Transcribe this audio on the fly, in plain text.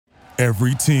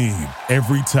Every team,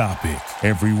 every topic,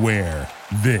 everywhere.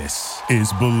 This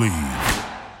is Believe.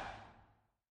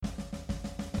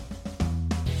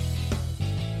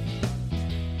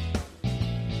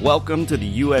 Welcome to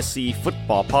the USC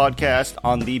Football Podcast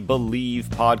on the Believe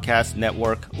Podcast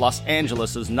Network, Los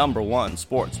Angeles' #1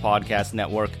 sports podcast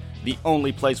network, the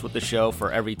only place with the show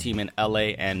for every team in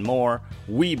LA and more.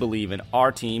 We believe in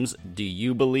our teams. Do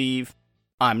you believe?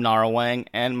 I'm Nara Wang,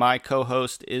 and my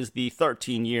co-host is the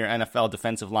 13-year NFL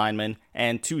defensive lineman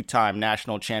and two-time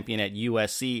national champion at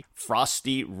USC,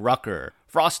 Frosty Rucker.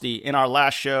 Frosty, in our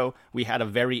last show, we had a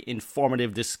very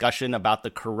informative discussion about the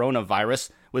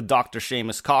coronavirus with Dr.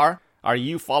 Seamus Carr. Are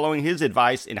you following his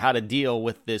advice in how to deal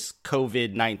with this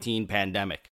COVID-19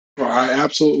 pandemic? Well, I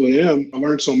absolutely am. I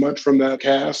learned so much from that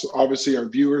cast. Obviously, our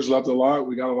viewers loved it a lot.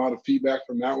 We got a lot of feedback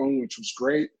from that one, which was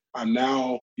great. I'm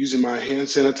now using my hand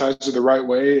sanitizer the right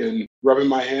way and rubbing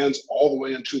my hands all the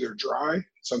way until they're dry,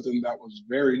 something that was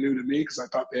very new to me because I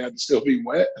thought they had to still be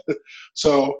wet.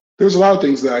 So there's a lot of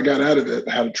things that I got out of it: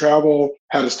 how to travel,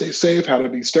 how to stay safe, how to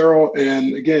be sterile.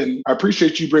 And again, I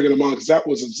appreciate you bringing them on because that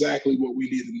was exactly what we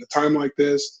needed in a time like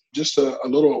this, just a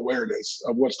little awareness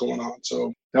of what's going on.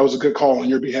 So that was a good call on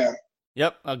your behalf.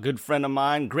 Yep, a good friend of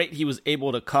mine. Great he was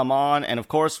able to come on. And of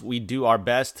course, we do our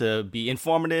best to be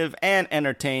informative and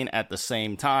entertain at the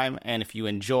same time. And if you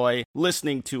enjoy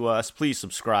listening to us, please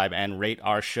subscribe and rate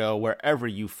our show wherever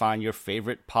you find your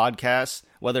favorite podcasts,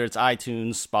 whether it's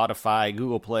iTunes, Spotify,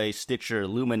 Google Play, Stitcher,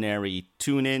 Luminary,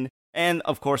 TuneIn. And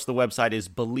of course, the website is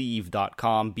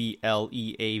Believe.com,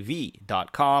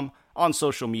 BLEAV.com, on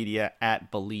social media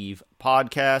at Believe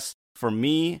Podcast. For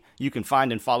me, you can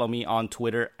find and follow me on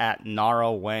Twitter at Nara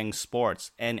Wang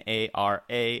Sports,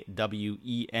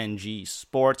 NARAWENG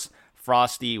Sports.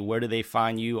 Frosty, where do they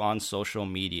find you on social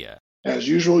media? As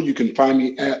usual, you can find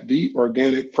me at The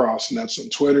Organic Frost, and that's on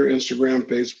Twitter, Instagram,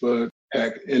 Facebook,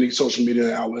 heck, any social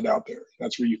media outlet out there.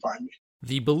 That's where you find me.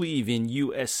 The Believe in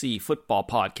USC Football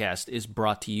Podcast is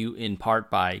brought to you in part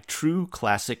by True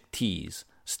Classic Tees.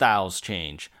 Styles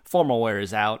change, formal wear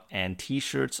is out, and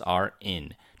t-shirts are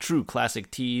in. True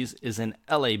Classic Tees is an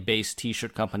LA-based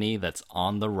t-shirt company that's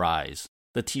on the rise.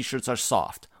 The t-shirts are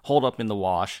soft, hold up in the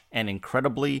wash, and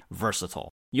incredibly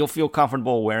versatile. You'll feel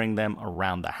comfortable wearing them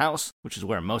around the house, which is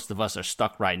where most of us are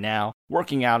stuck right now,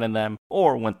 working out in them,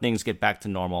 or when things get back to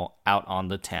normal, out on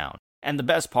the town. And the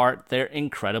best part, they're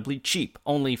incredibly cheap,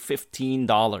 only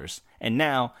 $15. And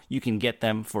now you can get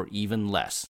them for even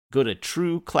less. Go to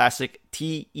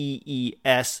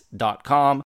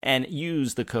trueclassictees.com and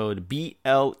use the code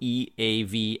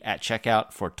BLEAV at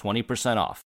checkout for 20%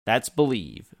 off. That's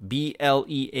Believe,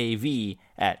 BLEAV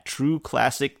at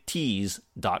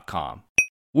trueclassictees.com.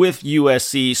 With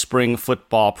USC spring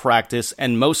football practice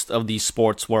and most of the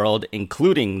sports world,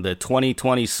 including the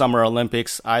 2020 Summer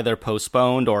Olympics, either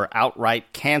postponed or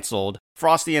outright canceled,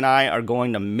 Frosty and I are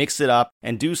going to mix it up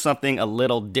and do something a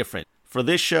little different. For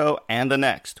this show and the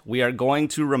next, we are going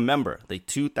to remember the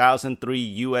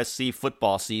 2003 USC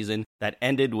football season that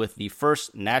ended with the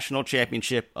first national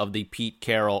championship of the Pete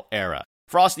Carroll era.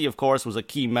 Frosty, of course, was a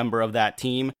key member of that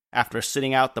team after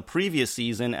sitting out the previous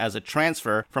season as a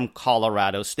transfer from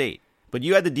Colorado State. But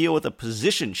you had to deal with a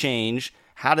position change.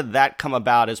 How did that come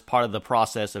about as part of the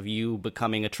process of you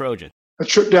becoming a Trojan? A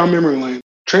trip down memory lane.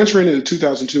 Transferring into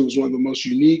 2002 was one of the most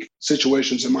unique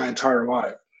situations in my entire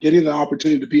life. Getting the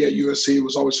opportunity to be at USC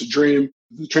was always a dream.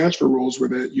 The transfer rules were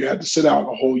that you had to sit out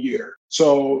a whole year.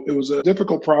 So it was a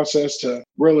difficult process to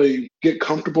really get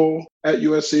comfortable at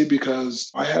USC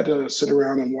because I had to sit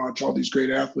around and watch all these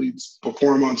great athletes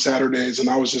perform on Saturdays,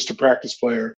 and I was just a practice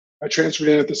player. I transferred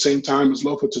in at the same time as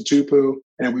Lofa Tatupu,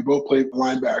 and we both played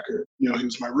linebacker. You know, he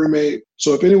was my roommate.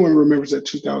 So if anyone remembers that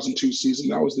 2002 season,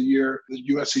 that was the year the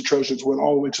USC Trojans went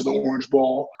all the way to the Orange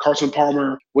Bowl. Carson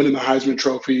Palmer winning the Heisman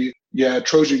Trophy. You had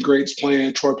Trojan greats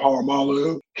playing: Troy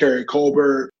Polamalu, Kerry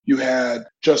Colbert. You had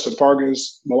Justin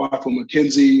Fargas, Malafu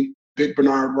McKenzie, Vic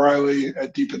Bernard Riley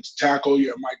at defensive tackle. You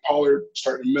had Mike Pollard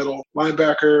starting middle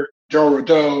linebacker, Gerald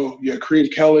Rideau. You had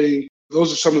Kareem Kelly.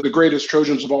 Those are some of the greatest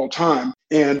Trojans of all time.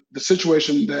 And the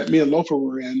situation that me and Lofa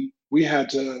were in, we had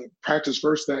to practice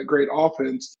versus that great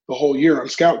offense the whole year on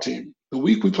scout team. The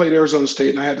week we played Arizona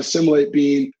State, and I had to simulate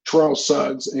being Terrell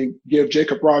Suggs and give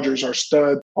Jacob Rogers, our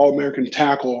stud All-American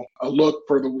tackle, a look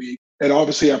for the week. And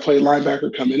obviously I played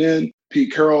linebacker coming in.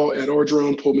 Pete Carroll at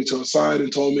Orgeron pulled me to the side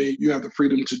and told me, you have the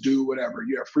freedom to do whatever.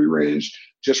 You have free range,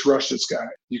 just rush this guy.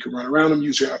 You can run around him,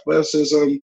 use your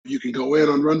athleticism. You can go in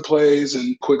on run plays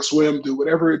and quick swim, do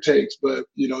whatever it takes. But,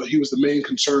 you know, he was the main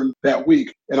concern that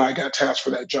week, and I got tasked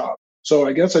for that job. So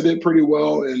I guess I did pretty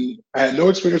well, and I had no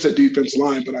experience at defense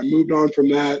line, but I moved on from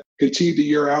that, continued the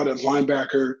year out as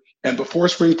linebacker. And before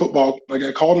spring football, like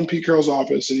I called in Pete Carroll's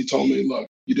office and he told me, look,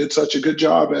 you did such a good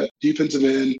job at defensive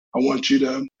end. I want you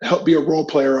to help be a role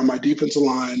player on my defensive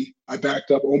line. I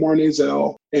backed up Omar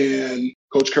Nazel, and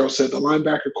Coach Carroll said the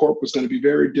linebacker corps was going to be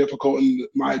very difficult, and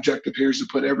my objective here is to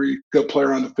put every good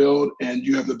player on the field, and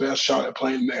you have the best shot at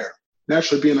playing there.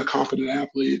 Naturally, being a confident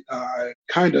athlete, I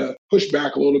kind of pushed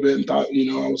back a little bit and thought,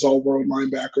 I was all-world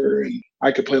linebacker and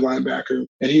I could play linebacker.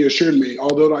 And he assured me,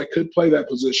 although I could play that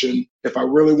position, if I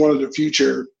really wanted a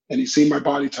future, and he seen my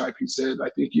body type, he said, I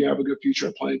think you have a good future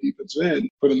of playing defensive end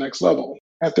for the next level.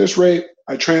 At this rate,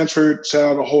 I transferred, sat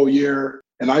out a whole year,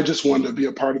 and I just wanted to be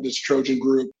a part of this Trojan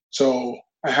group. So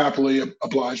I happily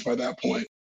obliged by that point.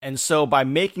 And so by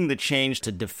making the change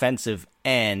to defensive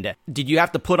end, did you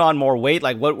have to put on more weight?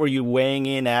 Like, what were you weighing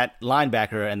in at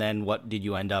linebacker, and then what did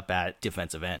you end up at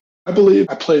defensive end? I believe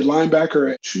I played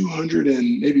linebacker at 200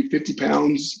 and maybe 50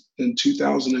 pounds in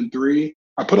 2003.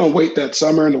 I put on weight that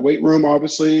summer in the weight room,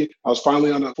 obviously. I was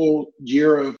finally on a full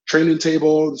year of training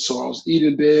table, so I was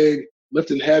eating big,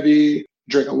 lifting heavy,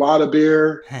 drank a lot of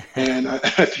beer, and I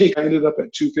think I ended up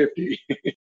at 250.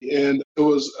 And it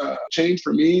was a change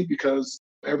for me because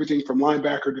everything from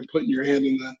linebacker to putting your hand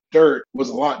in the dirt was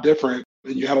a lot different.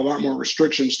 And you had a lot more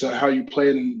restrictions to how you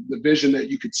played and the vision that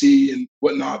you could see and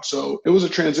whatnot. So it was a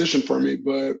transition for me,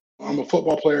 but I'm a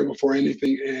football player before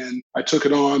anything. And I took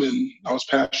it on and I was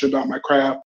passionate about my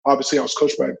craft. Obviously, I was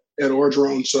coached by Ed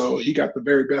Orgeron, so he got the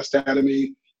very best out of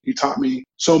me. He taught me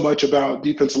so much about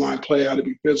defensive line play, how to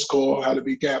be physical, how to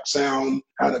be gap sound,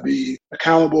 how to be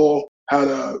accountable, how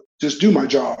to just do my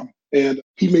job. And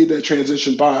he made that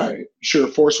transition by,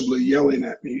 forcibly yelling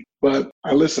at me, but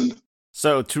I listened.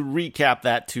 So to recap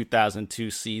that 2002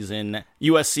 season,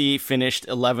 USC finished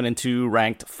 11-2,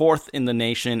 ranked 4th in the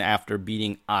nation after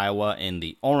beating Iowa in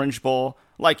the Orange Bowl.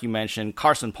 Like you mentioned,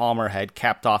 Carson Palmer had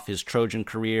capped off his Trojan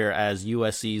career as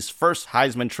USC's first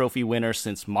Heisman Trophy winner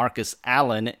since Marcus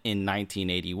Allen in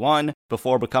 1981,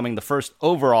 before becoming the first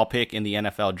overall pick in the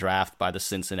NFL draft by the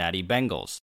Cincinnati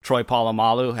Bengals. Troy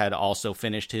Polamalu had also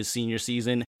finished his senior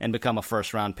season and become a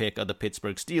first-round pick of the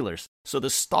Pittsburgh Steelers. So the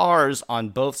stars on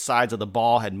both sides of the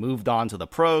ball had moved on to the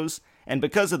pros, and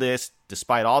because of this,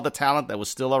 despite all the talent that was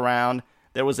still around,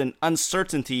 there was an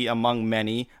uncertainty among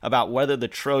many about whether the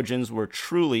Trojans were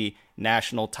truly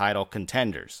national title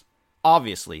contenders.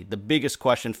 Obviously, the biggest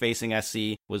question facing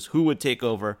SC was who would take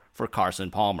over for Carson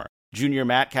Palmer. Junior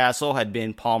Matt Castle had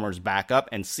been Palmer's backup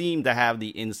and seemed to have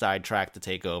the inside track to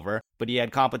take over, but he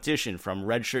had competition from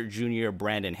redshirt junior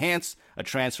Brandon Hance, a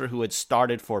transfer who had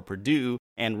started for Purdue,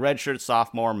 and redshirt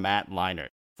sophomore Matt Leinart.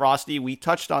 Frosty, we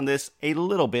touched on this a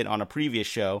little bit on a previous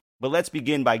show, but let's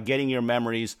begin by getting your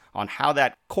memories on how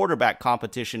that quarterback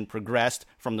competition progressed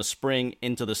from the spring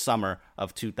into the summer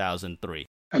of 2003.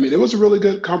 It was a really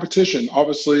good competition.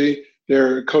 Obviously,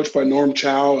 they're coached by Norm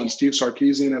Chow and Steve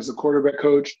Sarkisian as the quarterback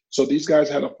coach. So these guys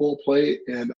had a full plate,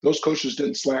 and those coaches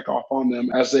didn't slack off on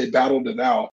them as they battled it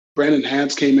out. Brandon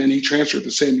Hance came in. He transferred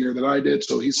the same year that I did,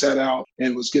 so he sat out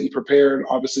and was getting prepared.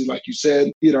 Obviously, like you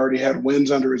said, he had already had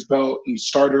wins under his belt and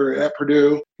starter at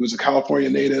Purdue. He was a California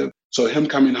native, so him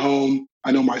coming home,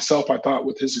 I know myself, I thought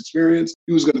with his experience,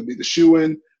 he was going to be the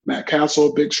shoe-in. Matt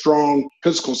Castle, big, strong,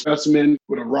 physical specimen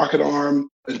with a rocket arm,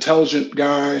 intelligent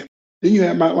guy. Then you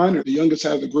have Matt Leinart, the youngest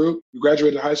out of the group. We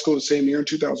graduated high school the same year in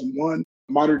 2001.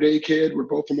 Modern-day kid. We're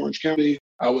both from Orange County.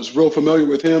 I was real familiar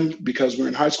with him because we were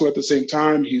in high school at the same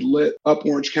time. He lit up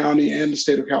Orange County and the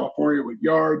state of California with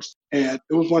yards, and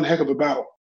it was one heck of a battle.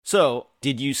 So,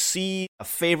 did you see a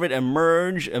favorite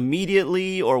emerge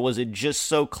immediately, or was it just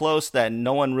so close that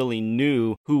no one really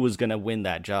knew who was going to win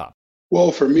that job?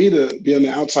 Well, for me to be on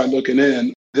the outside looking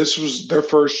in, this was their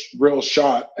first real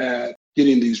shot at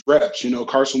getting these reps.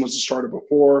 Carson was the starter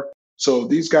before, so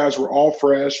these guys were all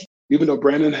fresh. Even though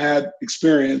Brandon had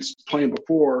experience playing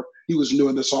before, he was new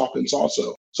in this offense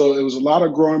also. So it was a lot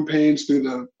of growing pains through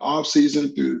the off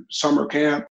season, through summer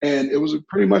camp, and it was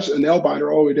pretty much a nail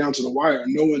biter all the way down to the wire.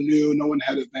 No one knew, no one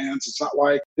had advance. It's not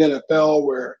like the NFL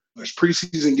where there's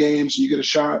preseason games and you get a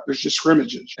shot. There's just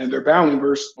scrimmages, and they're battling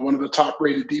versus one of the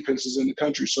top-rated defenses in the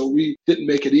country. So we didn't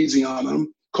make it easy on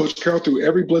them. Coach Carroll threw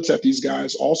every blitz at these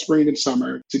guys all spring and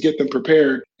summer to get them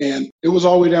prepared. And it was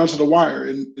all the way down to the wire,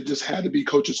 and it just had to be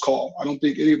coach's call. I don't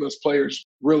think any of us players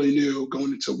really knew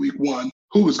going into week one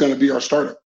who was going to be our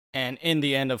starter. And in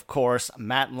the end, of course,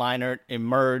 Matt Leinart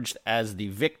emerged as the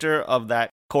victor of that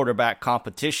quarterback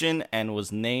competition and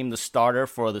was named the starter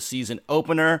for the season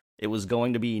opener. It was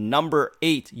going to be number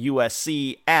 8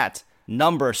 USC at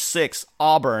number 6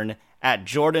 Auburn at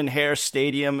Jordan-Hare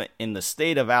Stadium in the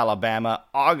state of Alabama,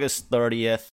 August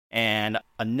 30th. And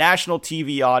a national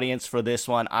TV audience for this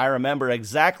one. I remember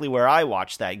exactly where I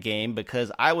watched that game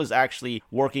because I was actually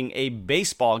working a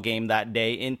baseball game that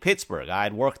day in Pittsburgh. I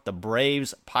had worked the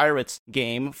Braves-Pirates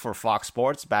game for Fox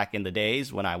Sports back in the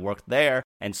days when I worked there.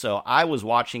 And so I was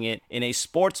watching it in a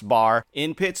sports bar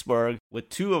in Pittsburgh with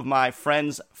two of my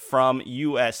friends from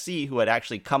USC who had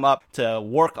actually come up to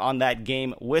work on that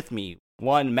game with me.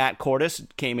 One, Matt Cordes,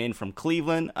 came in from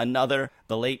Cleveland. Another,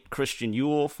 the late Christian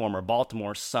Ewell, former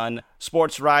Baltimore Sun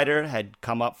sports writer, had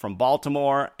come up from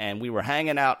Baltimore, and we were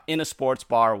hanging out in a sports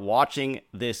bar watching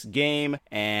this game,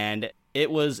 and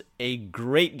it was a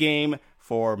great game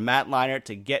for Matt Leinart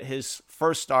to get his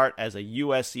first start as a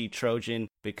USC Trojan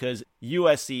because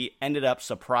USC ended up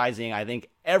surprising, I think,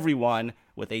 everyone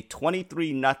with a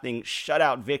 23-0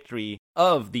 shutout victory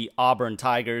of the Auburn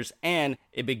Tigers, and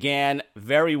it began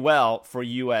very well for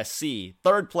USC.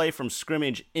 Third play from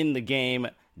scrimmage in the game,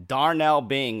 Darnell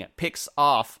Bing picks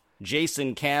off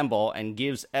Jason Campbell and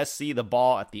gives SC the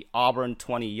ball at the Auburn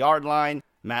 20-yard line.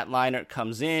 Matt Leinart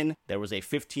comes in. There was a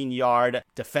 15-yard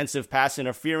defensive pass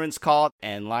interference call,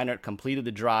 and Leinart completed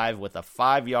the drive with a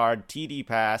 5-yard TD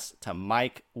pass to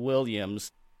Mike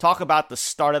Williams. Talk about the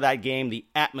start of that game, the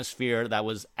atmosphere that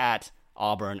was at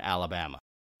Auburn, Alabama.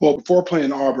 Well, before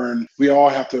playing Auburn, we all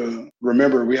have to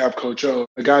remember we have Coach O,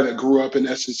 a guy that grew up in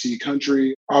SEC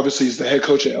country. Obviously, he's the head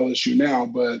coach at LSU now,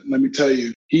 but let me tell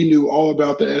you, he knew all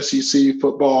about the SEC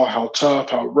football, how tough,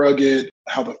 how rugged,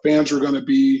 how the fans were going to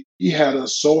be. He had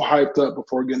us so hyped up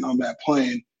before getting on that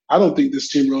plane. I don't think this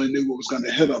team really knew what was going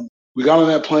to hit them. We got on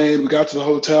that plane, we got to the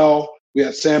hotel, we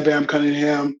had Sam Bam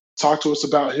Cunningham talk to us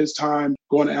about his time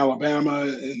going to Alabama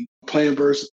and playing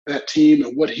versus that team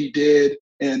and what he did.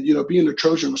 And, you know, being a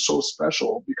Trojan was so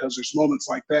special because there's moments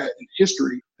like that in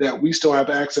history that we still have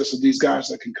access to these guys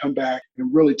that can come back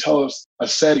and really tell us a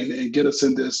setting and get us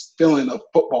in this feeling of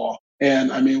football.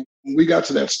 And I mean, when we got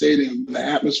to that stadium, the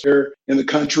atmosphere in the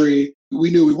country, we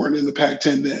knew we weren't in the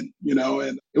Pac-10 then, you know,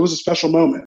 and it was a special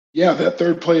moment. Yeah, that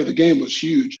third play of the game was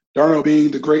huge. Darnell being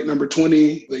the great number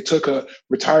 20, they took a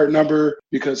retired number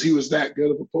because he was that good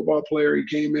of a football player. He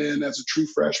came in as a true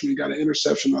freshman, got an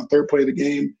interception on third play of the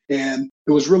game, and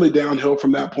it was really downhill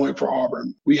from that point for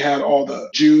Auburn. We had all the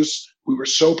juice. We were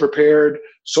so prepared,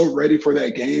 so ready for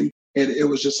that game, and it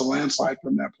was just a landslide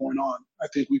from that point on. I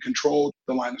think we controlled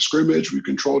the line of scrimmage. We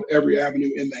controlled every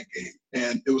avenue in that game,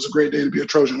 and it was a great day to be a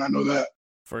Trojan. I know that.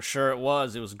 For sure it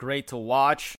was. It was great to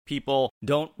watch. People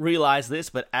don't realize this,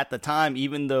 but at the time,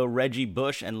 even though Reggie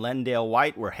Bush and Lendale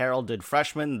White were heralded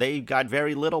freshmen, they got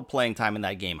very little playing time in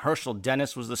that game. Herschel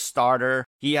Dennis was the starter.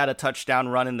 He had a touchdown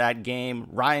run in that game.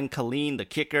 Ryan Killeen, the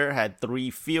kicker, had 3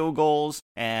 field goals.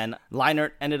 And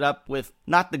Leinart ended up with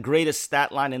not the greatest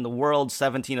stat line in the world,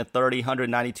 17 of 30,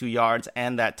 192 yards,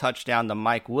 and that touchdown to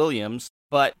Mike Williams.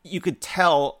 But you could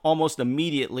tell almost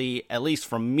immediately, at least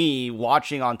from me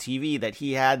watching on TV, that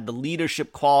he had the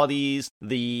leadership qualities,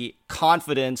 the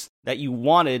confidence that you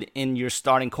wanted in your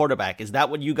starting quarterback. Is that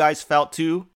what you guys felt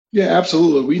too? Yeah,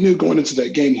 absolutely. We knew going into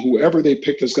that game, whoever they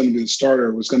picked as going to be the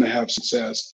starter was going to have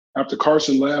success. After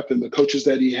Carson left and the coaches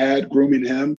that he had grooming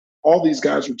him, all these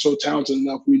guys were so talented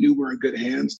enough, we knew we were in good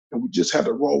hands, and we just had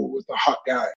to roll with the hot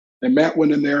guy. And Matt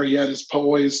went in there, he had his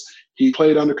poise, he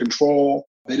played under control.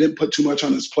 They didn't put too much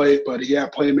on his plate, but he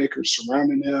had playmakers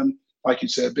surrounding him. Like you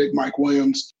said, big Mike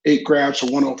Williams, 8 grabs for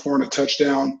 104 and a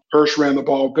touchdown. Hirsch ran the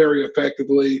ball very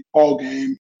effectively all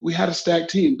game. We had a stacked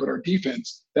team, but our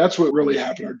defense, that's what really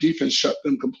happened. Our defense shut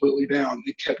them completely down.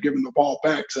 It kept giving the ball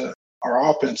back to our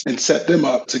offense and set them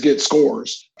up to get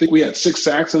scores. I think we had 6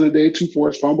 sacks in the day, 2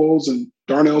 forced fumbles, and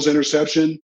Darnell's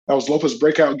interception. That was Lopa's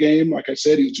breakout game. Like I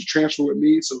said, he was a transfer with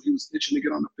me, so he was itching to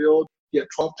get on the field. He had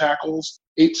 12 tackles,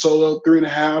 8 solo,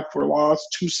 3.5 for a loss,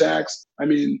 2 sacks. I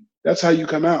mean, that's how you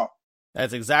come out.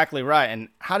 That's exactly right. And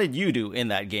how did you do in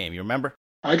that game? You remember?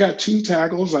 I got 2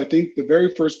 tackles. I think the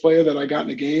very first play that I got in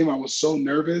the game, I was so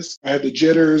nervous. I had the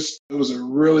jitters. It was a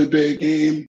really big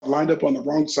game. I lined up on the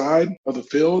wrong side of the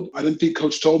field. I didn't think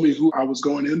coach told me who I was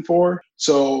going in for.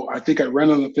 So I think I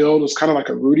ran on the field. It was kind of like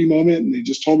a Rudy moment. And they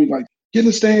just told me, like, get in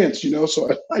the stands, you know? So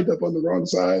I lined up on the wrong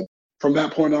side. From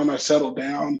that point on, I settled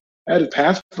down. I had a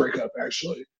pass breakup,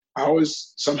 actually. I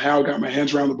always somehow got my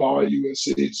hands around the ball at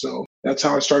USC. So that's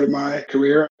how I started my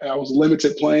career. I was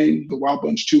limited playing. The Wild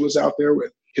Bunch 2 was out there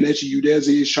with Kenichi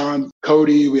Udeze, Sean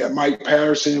Cody, we had Mike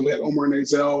Patterson, we had Omar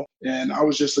Nazel, and I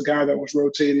was just the guy that was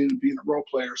rotating and being a role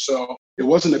player. So it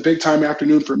wasn't a big time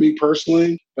afternoon for me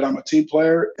personally, but I'm a team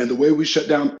player. And the way we shut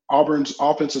down Auburn's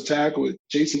offense attack with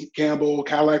Jason Campbell,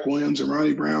 Cadillac Williams, and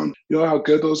Ronnie Brown, you know how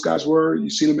good those guys were?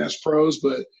 You've seen them as pros,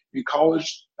 but in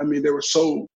college, I mean, they were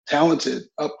so talented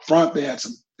up front. They had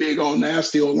some big old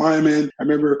nasty old linemen. I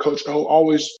remember Coach O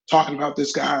always talking about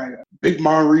this guy, Big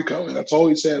Monrico. And that's all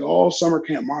he said all summer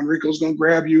camp. Monrico's going to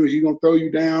grab you. He's going to throw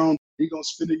you down. He's going to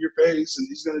spit in your face, and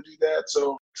he's going to do that.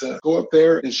 So to go up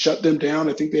there and shut them down,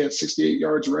 I think they had 68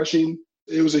 yards rushing.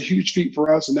 It was a huge feat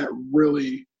for us, and that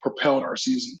really propelled our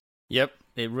season. Yep,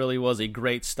 it really was a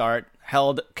great start.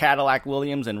 Held Cadillac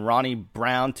Williams and Ronnie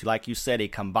Brown to, like you said, a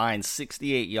combined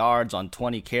 68 yards on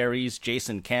 20 carries.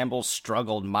 Jason Campbell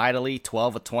struggled mightily,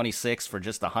 12 of 26 for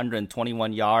just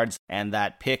 121 yards, and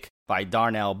that pick by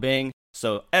Darnell Bing.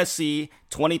 So SC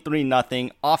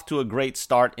 23-0, off to a great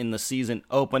start in the season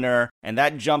opener, and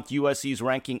that jumped USC's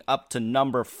ranking up to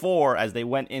number 4 as they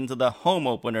went into the home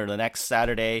opener the next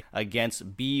Saturday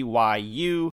against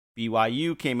BYU.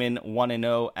 BYU came in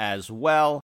 1-0 as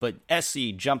well, but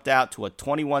SC jumped out to a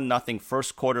 21-0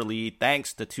 first quarter lead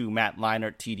thanks to 2 Matt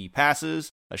Leinart TD passes,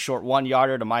 a short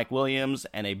 1-yarder to Mike Williams,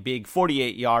 and a big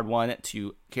 48-yard one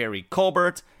to Kerry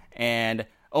Colbert, and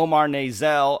Omar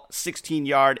Nazel,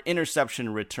 16-yard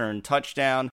interception return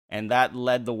touchdown, and that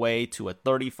led the way to a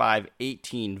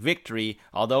 35-18 victory,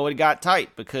 although it got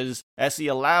tight because SC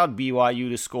allowed BYU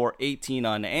to score 18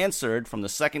 unanswered from the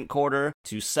second quarter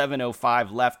to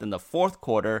 7:05 left in the fourth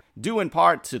quarter, due in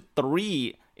part to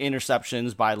 3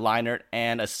 interceptions by Leinart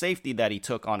and a safety that he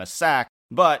took on a sack,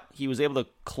 but he was able to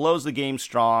close the game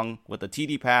strong with a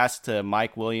TD pass to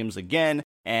Mike Williams again,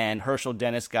 and Herschel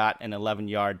Dennis got an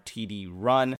 11-yard TD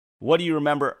run. What do you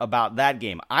remember about that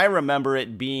game? I remember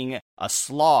it being a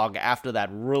slog after that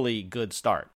really good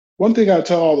start. One thing I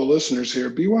tell all the listeners here,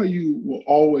 BYU will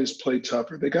always play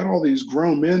tougher. They got all these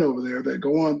grown men over there that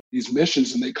go on these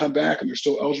missions and they come back and they're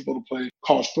still eligible to play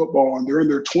college football, and they're in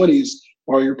their 20s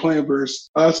while you're playing versus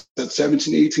us at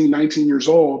 17, 18, 19 years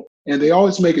old. And they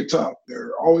always make it tough.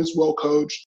 They're always well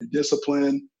coached and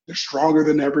disciplined. They're stronger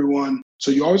than everyone.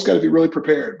 So you always got to be really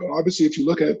prepared. But obviously, if you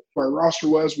look at what our roster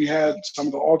was, we had some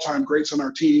of the all-time greats on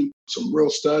our team, some real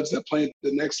studs that played at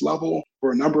the next level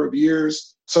for a number of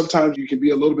years. Sometimes you can be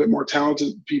a little bit more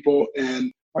talented people.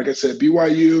 And like I said,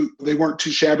 BYU, they weren't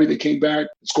too shabby. They came back,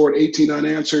 scored 18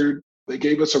 unanswered. They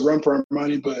gave us a run for our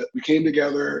money, but we came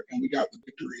together and we got the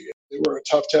victory. They were a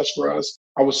tough test for us.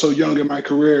 I was so young in my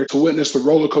career to witness the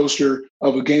roller coaster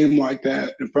of a game like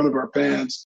that in front of our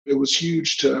fans. It was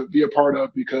huge to be a part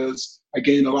of because I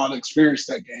gained a lot of experience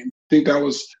that game. I think that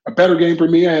was a better game for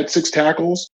me. I had 6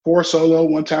 tackles, 4 solo,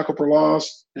 1 tackle for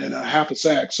loss, and a half a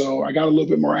sack. So I got a little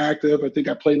bit more active. I think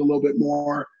I played a little bit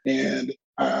more, and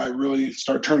I really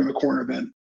started turning the corner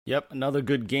then. Yep, another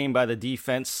good game by the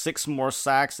defense. 6 more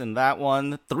sacks in that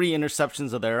one, 3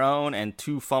 interceptions of their own, and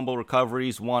 2 fumble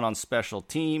recoveries, 1 on special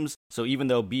teams. So even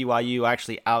though BYU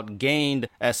actually outgained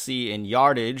SC in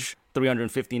yardage,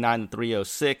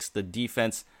 359-306, the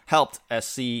defense helped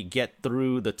SC get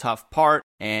through the tough part,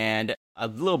 and a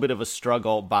little bit of a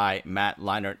struggle by Matt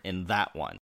Leinart in that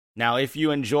one. Now, if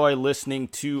you enjoy listening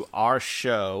to our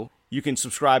show, you can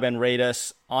subscribe and rate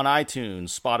us on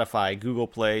iTunes, Spotify, Google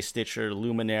Play, Stitcher,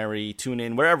 Luminary,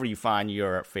 TuneIn, wherever you find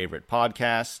your favorite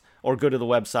podcasts, or go to the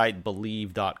website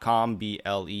Bleav.com,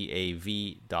 BLEAV.com.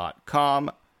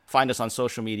 Find us on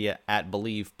social media at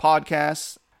Bleav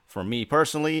Podcasts. For me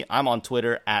personally, I'm on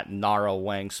Twitter at Nara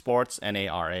Weng Sports,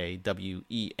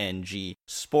 NARAWENG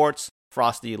Sports.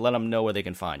 Frosty, let them know where they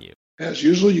can find you. As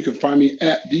usual, you can find me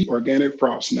at The Organic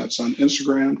Frost, and that's on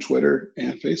Instagram, Twitter,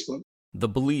 and Facebook. The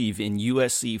Bleav in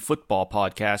USC Football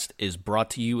podcast is brought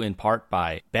to you in part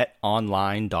by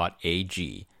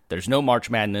BetOnline.ag. There's no March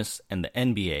Madness, and the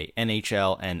NBA,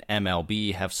 NHL, and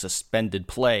MLB have suspended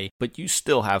play, but you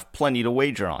still have plenty to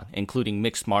wager on, including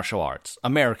mixed martial arts,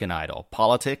 American Idol,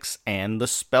 politics, and the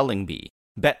spelling bee.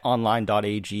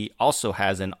 BetOnline.ag also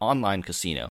has an online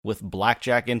casino with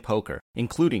blackjack and poker,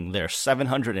 including their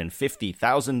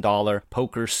 $750,000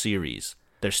 poker series.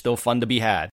 They're still fun to be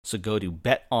had, so go to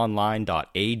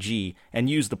betonline.ag and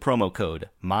use the promo code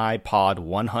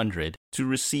MyPod100 to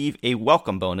receive a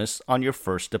welcome bonus on your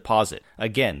first deposit.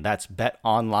 Again, that's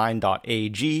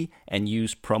betonline.ag and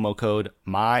use promo code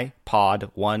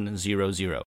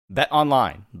MyPod100.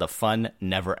 BetOnline, the fun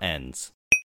never ends.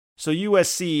 So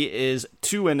USC is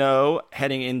 2-0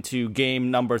 heading into game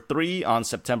number 3 on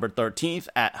September 13th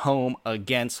at home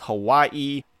against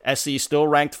Hawaii. SC still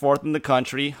ranked 4th in the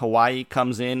country. Hawaii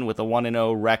comes in with a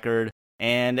 1-0 record.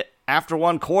 And after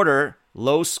one quarter,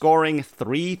 low-scoring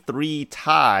 3-3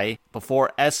 tie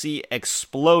before SC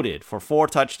exploded for 4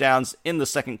 touchdowns in the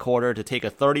second quarter to take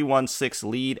a 31-6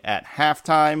 lead at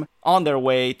halftime on their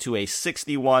way to a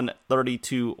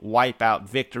 61-32 wipeout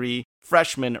victory.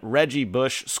 Freshman Reggie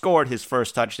Bush scored his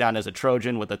first touchdown as a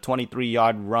Trojan with a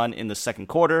 23-yard run in the second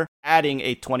quarter, adding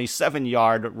a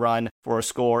 27-yard run for a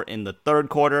score in the third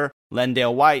quarter.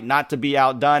 LenDale White, not to be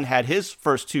outdone, had his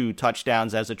first 2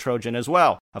 touchdowns as a Trojan as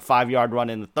well, a 5-yard run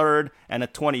in the third and a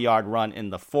 20-yard run in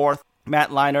the fourth.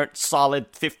 Matt Leinart,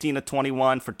 solid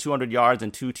 15-21 for 200 yards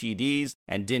and 2 TDs,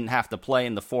 and didn't have to play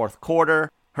in the fourth quarter.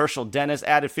 Herschel Dennis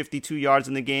added 52 yards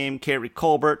in the game. Kerry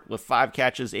Colbert with 5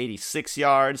 catches, 86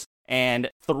 yards. And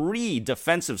 3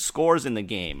 defensive scores in the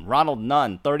game. Ronald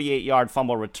Nunn, 38-yard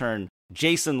fumble return.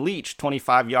 Jason Leach,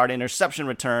 25-yard interception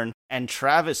return. And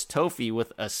Travis Toffee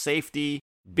with a safety.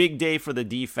 Big day for the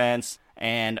defense.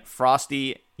 And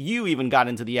Frosty, you even got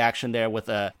into the action there with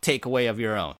a takeaway of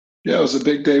your own. Yeah, it was a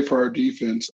big day for our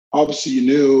defense. Obviously, you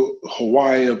knew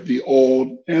Hawaii of the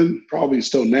old, and probably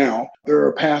still now, they're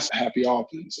a pass-happy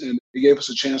offense. And it gave us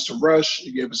a chance to rush.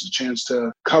 It gave us a chance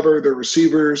to cover the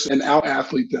receivers and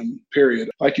out-athlete them, period.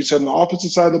 Like you said, on the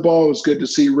offensive side of the ball, it was good to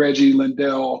see Reggie,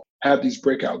 LenDale have these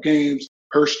breakout games.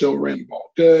 Hirsch still ran the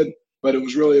ball good. But it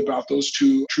was really about those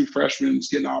 2 true freshmen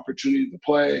getting an opportunity to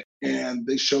play, and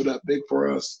they showed up big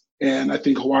for us. And I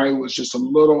think Hawaii was just a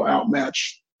little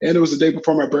outmatched. And it was the day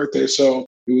before my birthday, so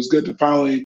it was good to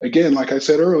finally, again, like I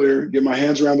said earlier, get my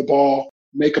hands around the ball,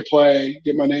 make a play,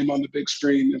 get my name on the big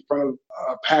screen in front of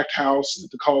a packed house at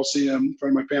the Coliseum, in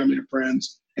front of my family and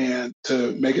friends, and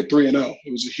to make it 3-0.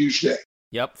 It was a huge day.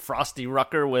 Yep, Frosty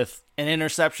Rucker with an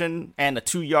interception and a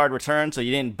 2-yard return, so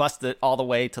you didn't bust it all the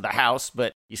way to the house,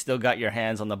 but you still got your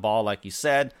hands on the ball like you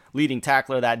said. Leading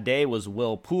tackler that day was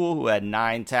Will Poole, who had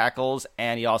 9 tackles,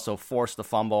 and he also forced the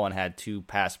fumble and had 2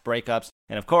 pass breakups.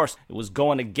 And of course, it was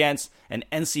going against an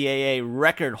NCAA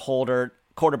record holder,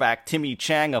 quarterback Timmy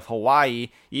Chang of Hawaii.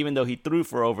 Even though he threw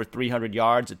for over 300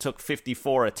 yards, it took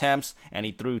 54 attempts, and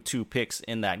he threw 2 picks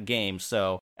in that game.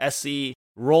 So SC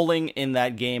rolling in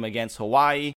that game against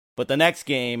Hawaii. But the next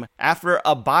game, after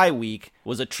a bye week,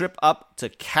 was a trip up to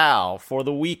Cal for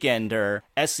the weekender.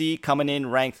 SC coming in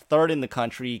ranked 3rd in the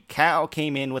country. Cal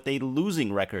came in with a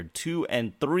losing record,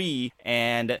 2-3,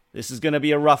 and this is going to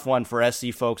be a rough one for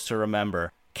SC folks to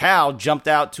remember. Cal jumped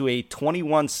out to a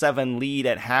 21-7 lead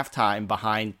at halftime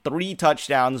behind 3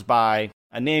 touchdowns by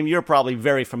a name you're probably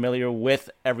very familiar with,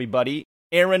 everybody,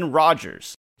 Aaron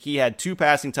Rodgers. He had 2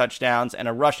 passing touchdowns and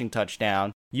a rushing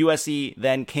touchdown. USC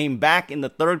then came back in the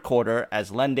third quarter as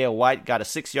LenDale White got a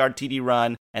 6-yard TD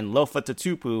run and Lofa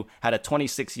Tatupu had a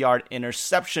 26-yard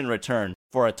interception return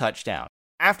for a touchdown.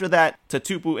 After that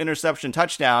Tatupu interception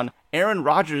touchdown, Aaron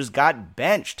Rodgers got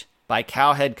benched by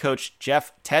Cal head coach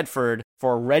Jeff Tedford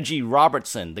for Reggie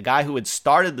Robertson, the guy who had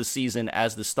started the season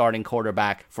as the starting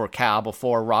quarterback for Cal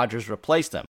before Rodgers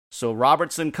replaced him. So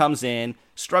Robertson comes in,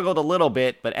 struggled a little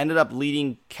bit, but ended up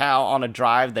leading Cal on a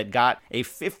drive that got a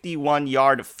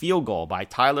 51-yard field goal by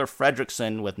Tyler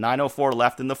Fredrickson with 9:04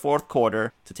 left in the fourth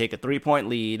quarter to take a 3-point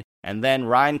lead. And then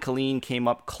Ryan Killeen came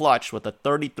up clutch with a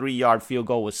 33-yard field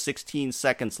goal with 16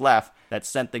 seconds left that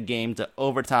sent the game to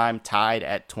overtime tied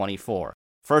at 24.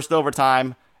 First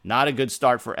overtime, not a good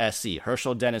start for SC.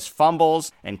 Herschel Dennis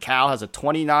fumbles, and Cal has a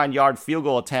 29-yard field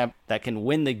goal attempt that can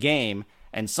win the game,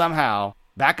 and somehow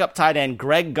backup tight end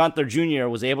Greg Gunther Jr.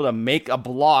 was able to make a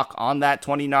block on that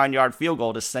 29-yard field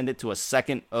goal to send it to a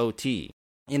second OT.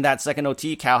 In that second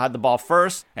OT, Cal had the ball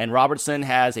first, and Robertson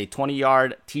has a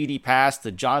 20-yard TD pass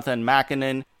to Jonathan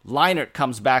Makinen. Leinart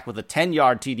comes back with a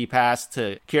 10-yard TD pass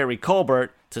to Kerry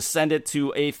Colbert to send it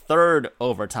to a third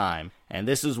overtime. And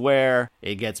this is where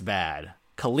it gets bad.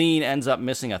 Killeen ends up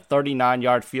missing a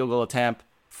 39-yard field goal attempt.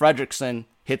 Fredrickson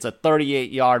hits a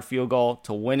 38-yard field goal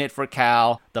to win it for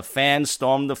Cal. The fans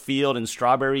stormed the field in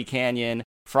Strawberry Canyon.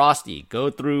 Frosty, go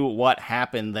through what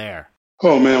happened there.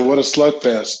 Oh, man, what a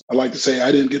slugfest. I like to say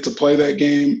I didn't get to play that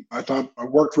game. I thought I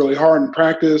worked really hard in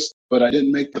practice, but I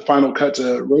didn't make the final cut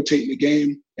to rotate in the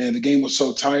game, and the game was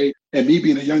so tight. And me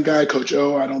being a young guy, Coach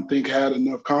O, I don't think had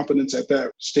enough confidence at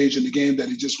that stage in the game that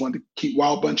he just wanted to keep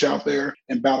Wild Bunch out there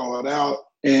and battle it out.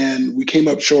 And we came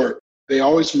up short. They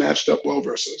always matched up well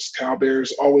versus us. Cal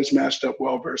Bears always matched up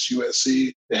well versus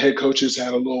USC. The head coaches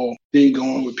had a little thing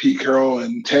going with Pete Carroll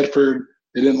and Tedford.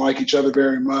 They didn't like each other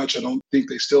very much. I don't think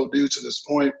they still do to this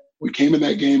point. We came in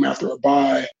that game after a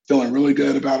bye, feeling really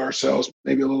good about ourselves,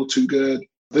 maybe a little too good.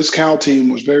 This Cal team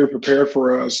was very prepared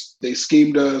for us. They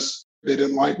schemed us. They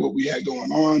didn't like what we had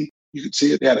going on. You could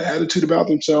see it. They had an attitude about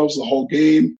themselves the whole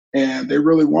game, and they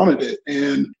really wanted it.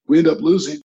 And we ended up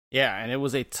losing. Yeah, and it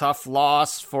was a tough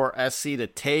loss for SC to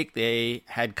take. They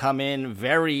had come in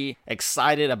very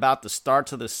excited about the start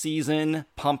to the season,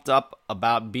 pumped up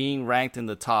about being ranked in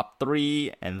the top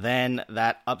 3, and then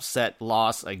that upset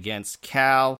loss against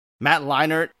Cal. Matt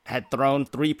Leinart had thrown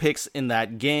 3 picks in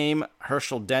that game.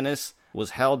 Herschel Dennis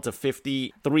was held to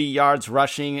 53 yards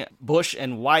rushing. Bush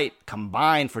and White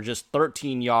combined for just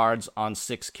 13 yards on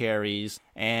 6 carries.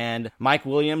 And Mike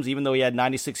Williams, even though he had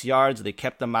 96 yards, they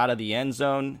kept him out of the end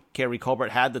zone. Kerry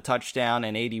Colbert had the touchdown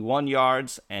and 81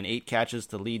 yards and 8 catches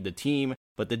to lead the team.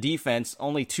 But the defense,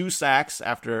 only 2 sacks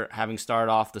after having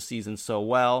started off the season so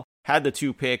well. Had the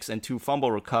 2 picks and 2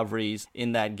 fumble recoveries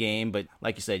in that game. But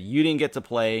like you said, you didn't get to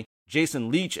play.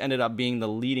 Jason Leach ended up being the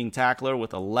leading tackler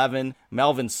with 11.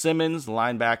 Melvin Simmons, the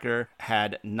linebacker,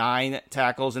 had 9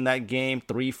 tackles in that game,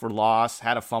 3 for loss,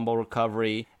 had a fumble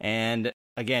recovery. And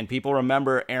again, people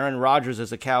remember Aaron Rodgers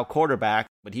as a Cal quarterback,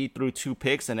 but he threw 2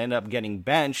 picks and ended up getting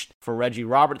benched for Reggie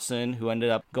Robertson, who ended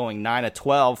up going 9 of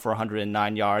 12 for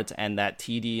 109 yards and that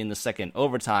TD in the second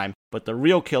overtime. But the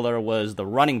real killer was the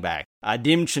running back,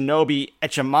 Adim Chinobi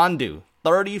Echemandu.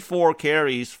 34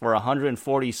 carries for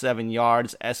 147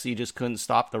 yards. SC just couldn't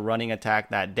stop the running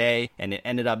attack that day, and it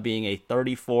ended up being a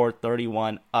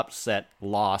 34-31 upset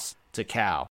loss to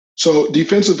Cal. So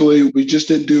defensively, we just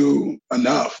didn't do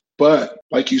enough. But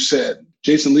like you said,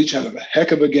 Jason Leach had a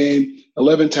heck of a game,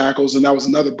 11 tackles, and that was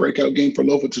another breakout game for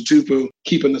Lofa Tatupu,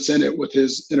 keeping us in it with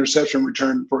his interception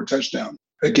return for a touchdown.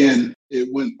 Again,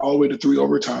 it went all the way to 3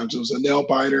 overtimes. It was a nail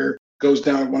biter. Goes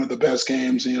down one of the best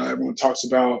games. You know, everyone talks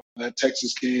about that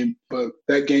Texas game, but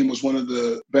that game was one of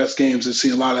the best games. I've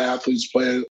seen a lot of athletes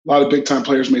play. A lot of big-time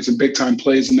players made some big-time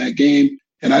plays in that game.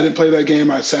 And I didn't play that game.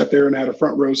 I sat there and had a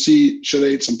front row seat. Should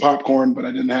have ate some popcorn, but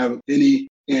I didn't have any.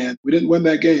 And we didn't win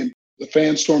that game. The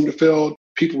fans stormed the field.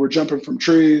 People were jumping from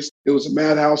trees. It was a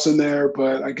madhouse in there.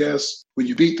 But I guess when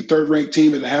you beat the 3rd-ranked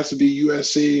team and it has to be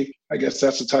USC, I guess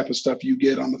that's the type of stuff you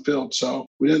get on the field. So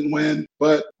we didn't win,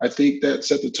 but I think that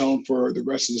set the tone for the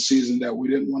rest of the season that we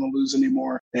didn't want to lose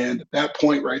anymore. And that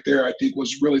point right there, I think,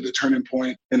 was really the turning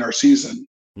point in our season.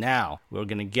 Now, we're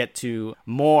going to get to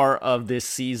more of this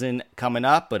season coming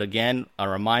up. But again, a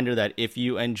reminder that if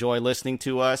you enjoy listening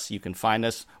to us, you can find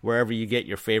us wherever you get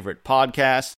your favorite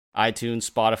podcasts.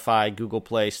 iTunes, Spotify, Google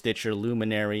Play, Stitcher,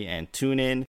 Luminary, and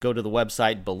TuneIn. Go to the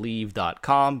website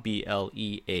Bleav.com,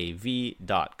 BLEAV.com,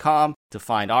 to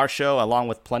find our show, along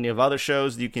with plenty of other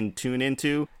shows you can tune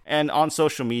into, and on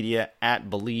social media at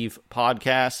Bleav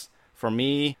Podcasts. For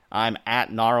me, I'm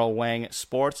at Naraweng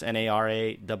Sports,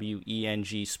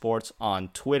 Naraweng Sports on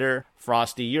Twitter.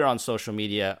 Frosty, you're on social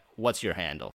media. What's your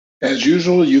handle? As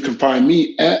usual, you can find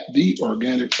me at The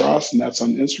Organic Frost, and that's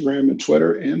on Instagram and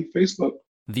Twitter and Facebook.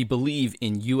 The Bleav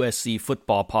in USC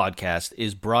Football podcast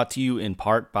is brought to you in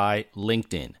part by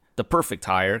LinkedIn. The perfect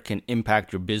hire can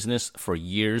impact your business for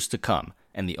years to come,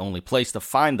 and the only place to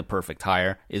find the perfect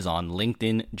hire is on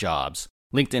LinkedIn Jobs.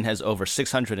 LinkedIn has over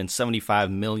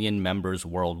 675 million members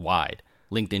worldwide.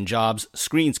 LinkedIn Jobs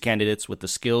screens candidates with the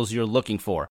skills you're looking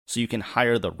for, so you can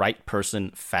hire the right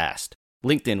person fast.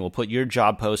 LinkedIn will put your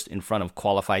job post in front of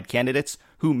qualified candidates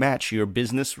who match your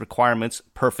business requirements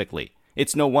perfectly.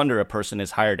 It's no wonder a person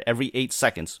is hired every 8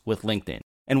 seconds with LinkedIn,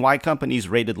 and why companies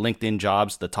rated LinkedIn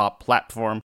Jobs the top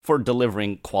platform for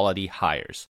delivering quality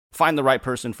hires. Find the right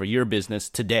person for your business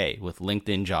today with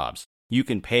LinkedIn Jobs. You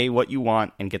can pay what you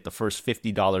want and get the first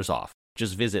 $50 off.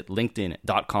 Just visit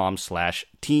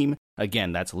linkedin.com/team.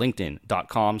 Again, that's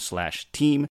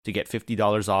linkedin.com/team to get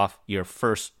 $50 off your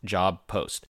first job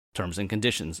post. Terms and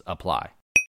conditions apply.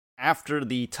 After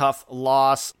the tough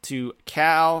loss to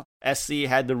Cal, SC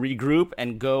had to regroup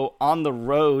and go on the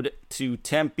road to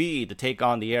Tempe to take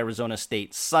on the Arizona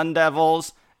State Sun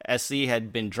Devils. SC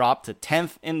had been dropped to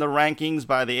 10th in the rankings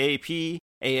by the AP.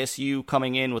 ASU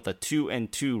coming in with a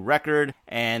 2-2 record,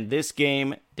 and this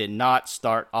game did not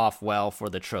start off well for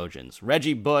the Trojans.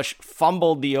 Reggie Bush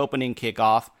fumbled the opening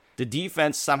kickoff. The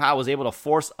defense somehow was able to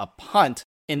force a punt.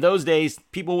 In those days,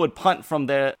 people would punt from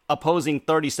the opposing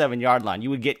 37-yard line.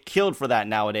 You would get killed for that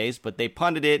nowadays, but they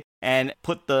punted it and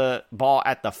put the ball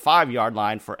at the 5-yard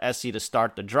line for SC to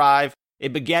start the drive.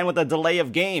 It began with a delay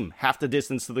of game, half the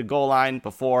distance to the goal line,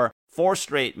 before 4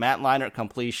 straight Matt Leinart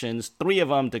completions, 3 of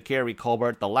them to Kerry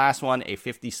Colbert, the last one a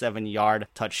 57-yard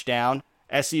touchdown.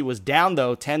 SC was down,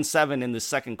 though, 10-7 in the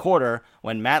second quarter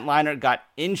when Matt Leinart got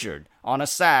injured. On a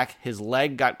sack, his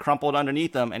leg got crumpled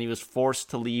underneath him, and he was forced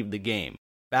to leave the game.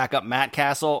 Backup Matt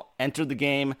Castle entered the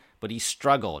game, but he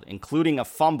struggled, including a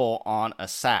fumble on a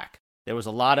sack. There was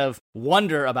a lot of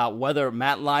wonder about whether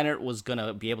Matt Leinart was going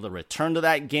to be able to return to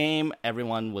that game.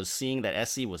 Everyone was seeing that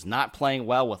SC was not playing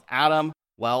well without him.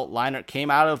 Well, Leinart came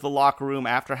out of the locker room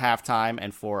after halftime,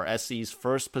 and for SC's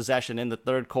first possession in the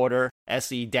third quarter,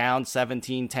 SC down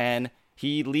 17-10.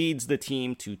 He leads the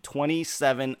team to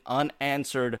 27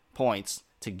 unanswered points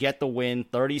to get the win,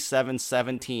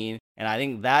 37-17. And I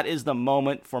think that is the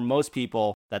moment for most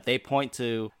people that they point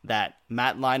to that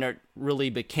Matt Leinart really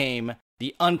became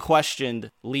the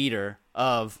unquestioned leader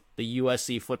of the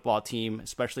USC football team,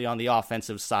 especially on the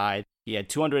offensive side. He had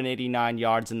 289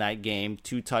 yards in that game,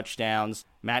 2 touchdowns.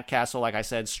 Matt Castle, like I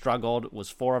said, struggled, was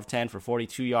 4 of 10 for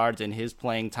 42 yards in his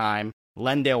playing time.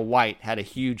 LenDale White had a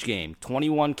huge game,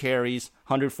 21 carries,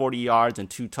 140 yards, and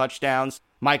 2 touchdowns.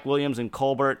 Mike Williams and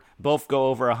Colbert both go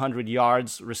over 100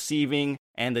 yards receiving,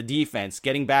 and the defense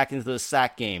getting back into the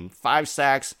sack game. 5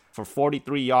 sacks for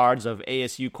 43 yards of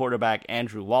ASU quarterback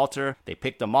Andrew Walter. They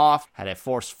picked him off, had a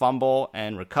forced fumble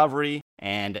and recovery,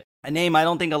 and a name I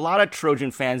don't think a lot of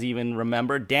Trojan fans even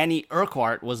remember. Danny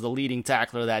Urquhart was the leading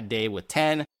tackler that day with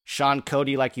 10. Sean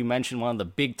Cody, like you mentioned, one of the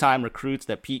big-time recruits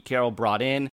that Pete Carroll brought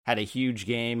in, had a huge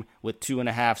game with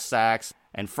 2.5 sacks.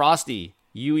 And Frosty,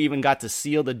 you even got to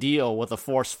seal the deal with a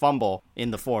forced fumble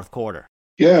in the fourth quarter.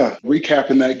 Yeah,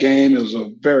 recapping that game, it was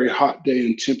a very hot day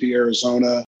in Tempe,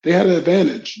 Arizona. They had an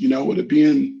advantage, with it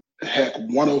being,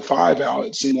 105 out,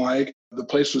 it seemed like. The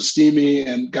place was steamy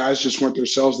and guys just weren't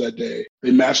themselves that day.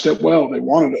 They matched up well. They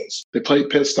wanted us. They played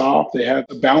pissed off. They had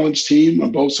a balanced team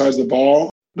on both sides of the ball.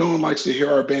 No one likes to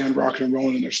hear our band rocking and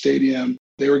rolling in their stadium.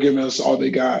 They were giving us all they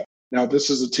got. Now, this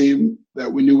is a team that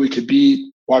we knew we could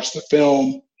beat, watched the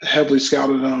film, heavily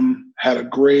scouted them, had a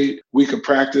great week of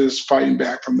practice fighting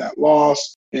back from that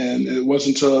loss. And it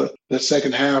wasn't until the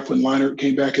second half when Leinart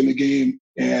came back in the game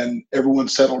and everyone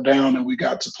settled down and we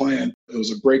got to playing. It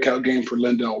was a breakout game for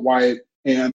LenDale White.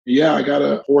 And yeah, I got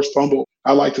a forced fumble.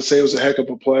 I like to say it was a heck of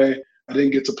a play. I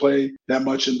didn't get to play that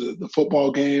much in the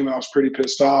football game. I was pretty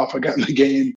pissed off. I got in the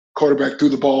game, quarterback threw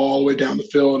the ball all the way down the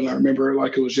field. And I remember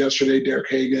like it was yesterday, Derek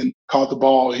Hagan caught the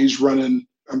ball. He's running,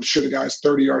 I'm sure the guy's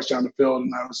 30 yards down the field.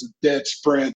 And I was a dead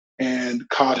sprint and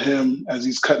caught him as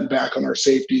he's cutting back on our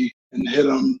safety and hit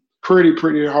him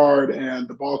pretty hard. And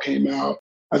the ball came out.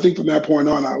 I think from that point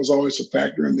on, I was always a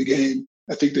factor in the game.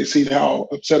 I think they seen how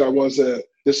upset I was that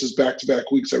this is back-to-back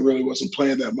weeks. I really wasn't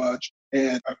playing that much.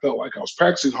 And I felt like I was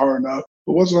practicing hard enough,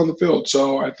 but wasn't on the field.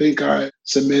 So I think I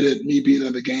submitted me being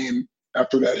in the game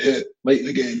after that hit late in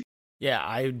the game. Yeah,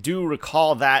 I do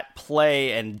recall that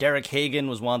play, and Derek Hagan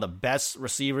was one of the best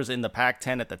receivers in the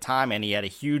Pac-10 at the time, and he had a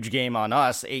huge game on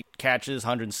us, 8 catches,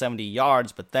 170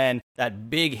 yards, but then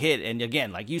that big hit, and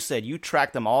again, like you said, you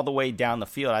tracked them all the way down the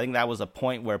field. I think that was a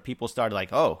point where people started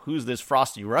like, oh, who's this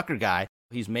Frosty Rucker guy?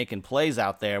 He's making plays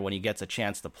out there when he gets a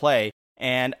chance to play.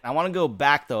 And I want to go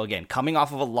back, though, again, coming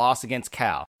off of a loss against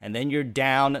Cal, and then you're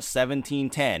down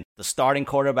 17-10. The starting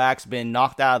quarterback's been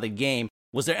knocked out of the game.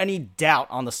 Was there any doubt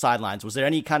on the sidelines? Was there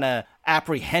any kind of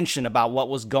apprehension about what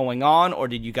was going on, or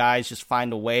did you guys just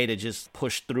find a way to just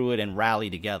push through it and rally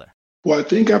together? Well, I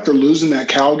think after losing that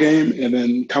Cal game and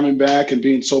then coming back and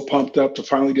being so pumped up to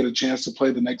finally get a chance to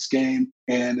play the next game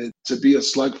and to be a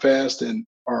slugfest and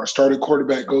our starting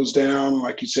quarterback goes down,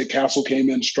 like you said, Castle came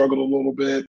in, struggled a little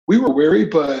bit. We were weary,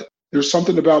 but there's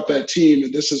something about that team,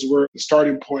 and this is where the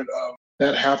starting point of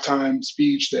that halftime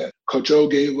speech that Coach O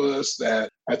gave us, that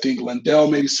I think LenDale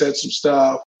maybe said some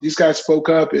stuff. These guys spoke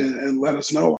up and let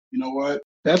us know, you know what,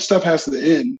 that stuff has to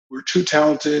end. We're too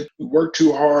talented. We work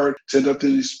too hard to end up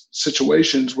in these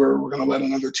situations where we're going to let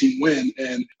another team win.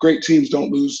 And great teams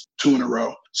don't lose 2 in a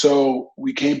row. So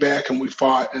we came back and we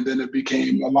fought, and then it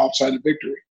became a lopsided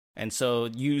victory. And so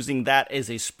using that as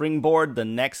a springboard, the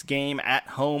next game at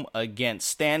home against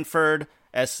Stanford,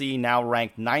 SC now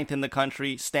ranked 9th in the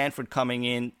country, Stanford coming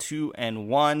in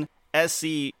 2-1.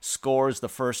 SC scores the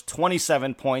first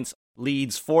 27 points,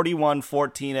 leads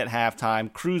 41-14 at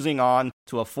halftime, cruising on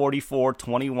to a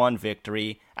 44-21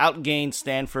 victory, outgained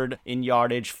Stanford in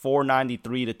yardage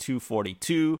 493 to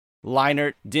 242.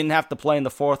 Leinart didn't have to play in the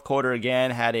fourth quarter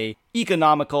again, had a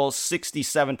economical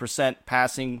 67%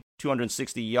 passing,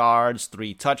 260 yards,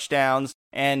 3 touchdowns,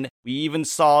 and we even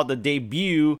saw the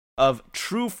debut of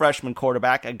true freshman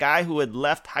quarterback, a guy who had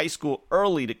left high school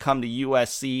early to come to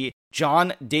USC.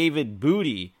 John David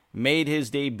Booty made his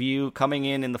debut coming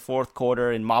in the fourth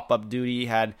quarter in mop-up duty,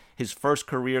 had his first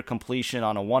career completion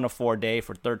on a 1-of-4 day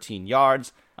for 13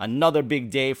 yards. Another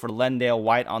big day for LenDale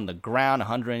White on the ground,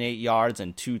 108 yards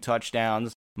and 2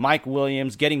 touchdowns. Mike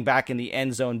Williams getting back in the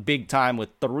end zone big time with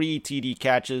 3 TD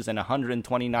catches and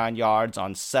 129 yards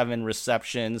on 7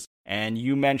 receptions. And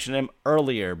you mentioned him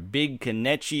earlier, Big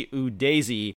Kenechi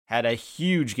Udeze had a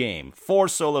huge game, 4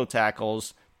 solo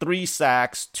tackles, 3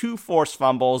 sacks, 2 forced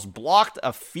fumbles, blocked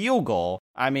a field goal.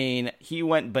 I mean, he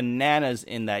went bananas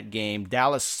in that game.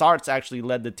 Dallas Sartz actually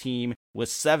led the team with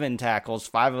 7 tackles,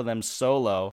 5 of them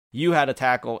solo. You had a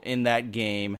tackle in that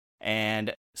game,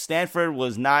 and Stanford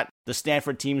was not the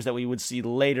Stanford teams that we would see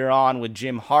later on with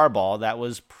Jim Harbaugh. That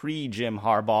was pre-Jim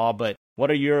Harbaugh, but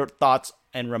what are your thoughts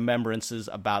and remembrances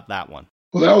about that one?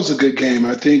 Well, that was a good game.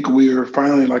 I think we were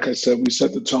finally, like I said, we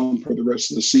set the tone for the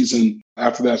rest of the season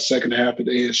after that second half at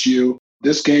ASU.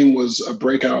 This game was a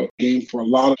breakout game for a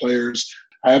lot of players.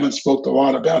 I haven't spoke a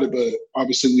lot about it, but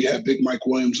obviously we had Big Mike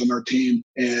Williams on our team,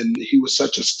 and he was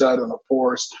such a stud on a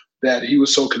force that he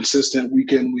was so consistent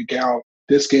week in, week out.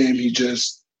 This game, he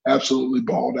just absolutely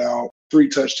balled out. 3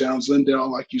 touchdowns. Lindell,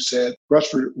 like you said,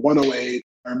 rushed for 108.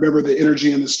 I remember the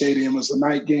energy in the stadium. It was a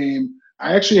night game.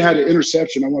 I actually had an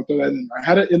interception. I want to throw that in. I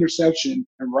had an interception,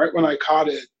 and right when I caught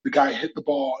it, the guy hit the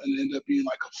ball and it ended up being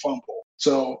like a fumble.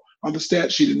 So on the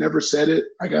stat sheet, it never said it.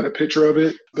 I got a picture of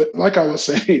it. But like I was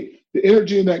saying, the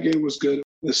energy in that game was good.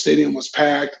 The stadium was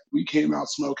packed. We came out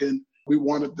smoking. We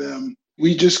wanted them.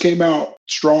 We just came out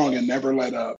strong and never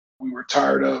let up. We were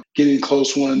tired of getting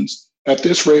close ones. At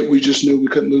this rate, we just knew we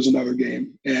couldn't lose another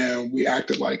game, and we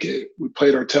acted like it. We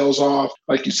played our tails off.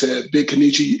 Like you said, Big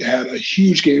Kenichi had a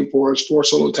huge game for us, 4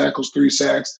 solo tackles, 3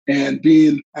 sacks, and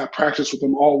being at practice with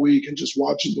him all week and just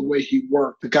watching the way he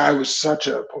worked. The guy was such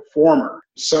a performer,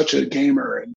 such a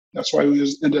gamer, and that's why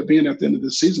he ended up being at the end of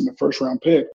the season the first-round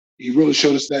pick. He really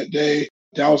showed us that day.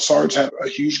 Dallas Sartz had a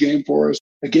huge game for us.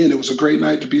 Again, it was a great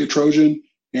night to be a Trojan,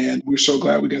 and we're so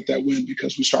glad we got that win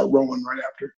because we start rolling right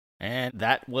after. And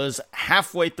that was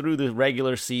halfway through the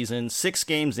regular season, 6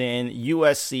 games in,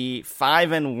 USC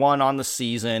 5-1 on the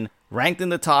season, ranked in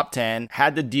the top 10,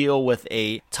 had to deal with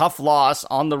a tough loss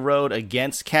on the road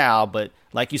against Cal, but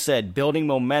like you said, building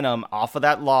momentum off of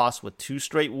that loss with 2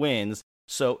 straight wins.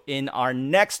 So in our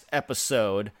next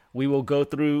episode, we will go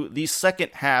through the second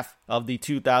half of the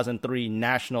 2003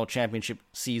 National Championship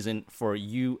season for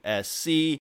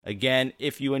USC. Again,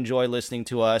 if you enjoy listening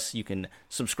to us, you can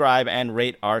subscribe and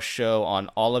rate our show on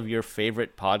all of your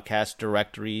favorite podcast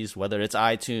directories, whether it's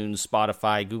iTunes,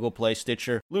 Spotify, Google Play,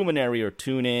 Stitcher, Luminary, or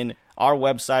TuneIn. Our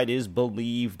website is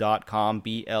Bleav.com,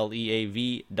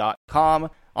 BLEAV.com.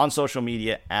 On social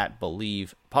media at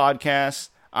Bleav Podcasts.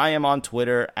 I am on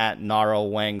Twitter at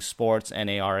Naraweng Sports,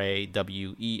 NARAWENG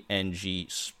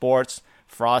Sports.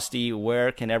 Frosty,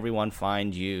 where can everyone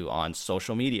find you on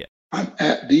social media? I'm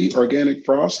at The Organic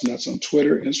Frost, and that's on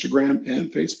Twitter, Instagram, and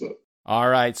Facebook. All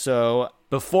right, so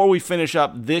before we finish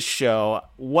up this show,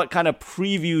 what kind of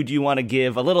preview do you want to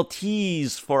give, a little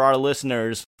tease for our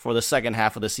listeners for the second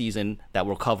half of the season that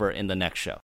we'll cover in the next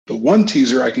show? The one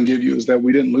teaser I can give you is that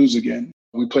we didn't lose again.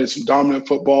 We played some dominant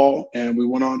football, and we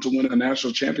went on to win a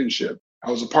national championship.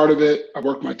 I was a part of it. I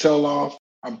worked my tail off.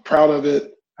 I'm proud of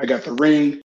it. I got the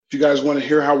ring. If you guys want to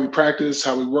hear how we practiced,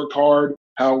 how we worked hard,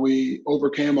 how we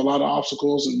overcame a lot of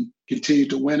obstacles and continued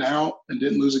to win out and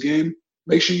didn't lose a game,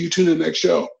 make sure you tune in the next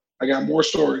show. I got more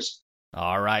stories.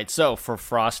 All right, so for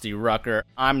Frosty Rucker,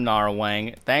 I'm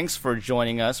Naraweng. Thanks for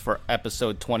joining us for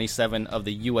episode 27 of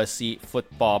the USC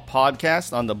Football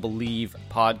Podcast on the Bleav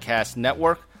Podcast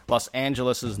Network, Los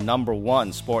Angeles'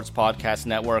 #1 sports podcast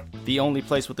network, the only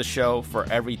place with a show for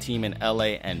every team in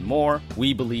LA and more.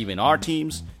 We believe in our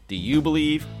teams. Do you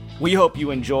believe? We hope you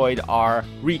enjoyed our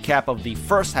recap of the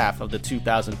first half of the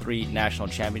 2003 National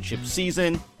Championship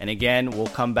season. And again, we'll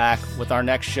come back with our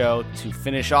next show to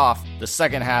finish off the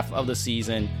second half of the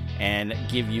season and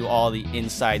give you all the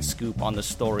inside scoop on the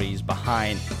stories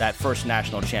behind that first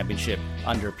national championship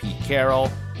under Pete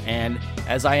Carroll. And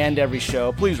as I end every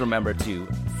show, please remember to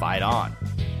fight on.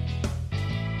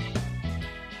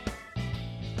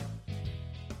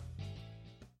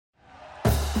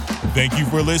 Thank you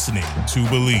for listening to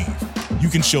Bleav. You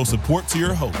can show support to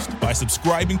your host by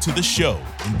subscribing to the show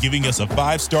and giving us a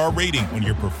 5-star rating on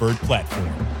your preferred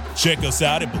platform. Check us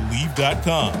out at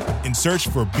Bleav.com and search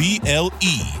for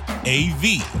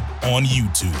BLEAV on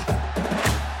YouTube.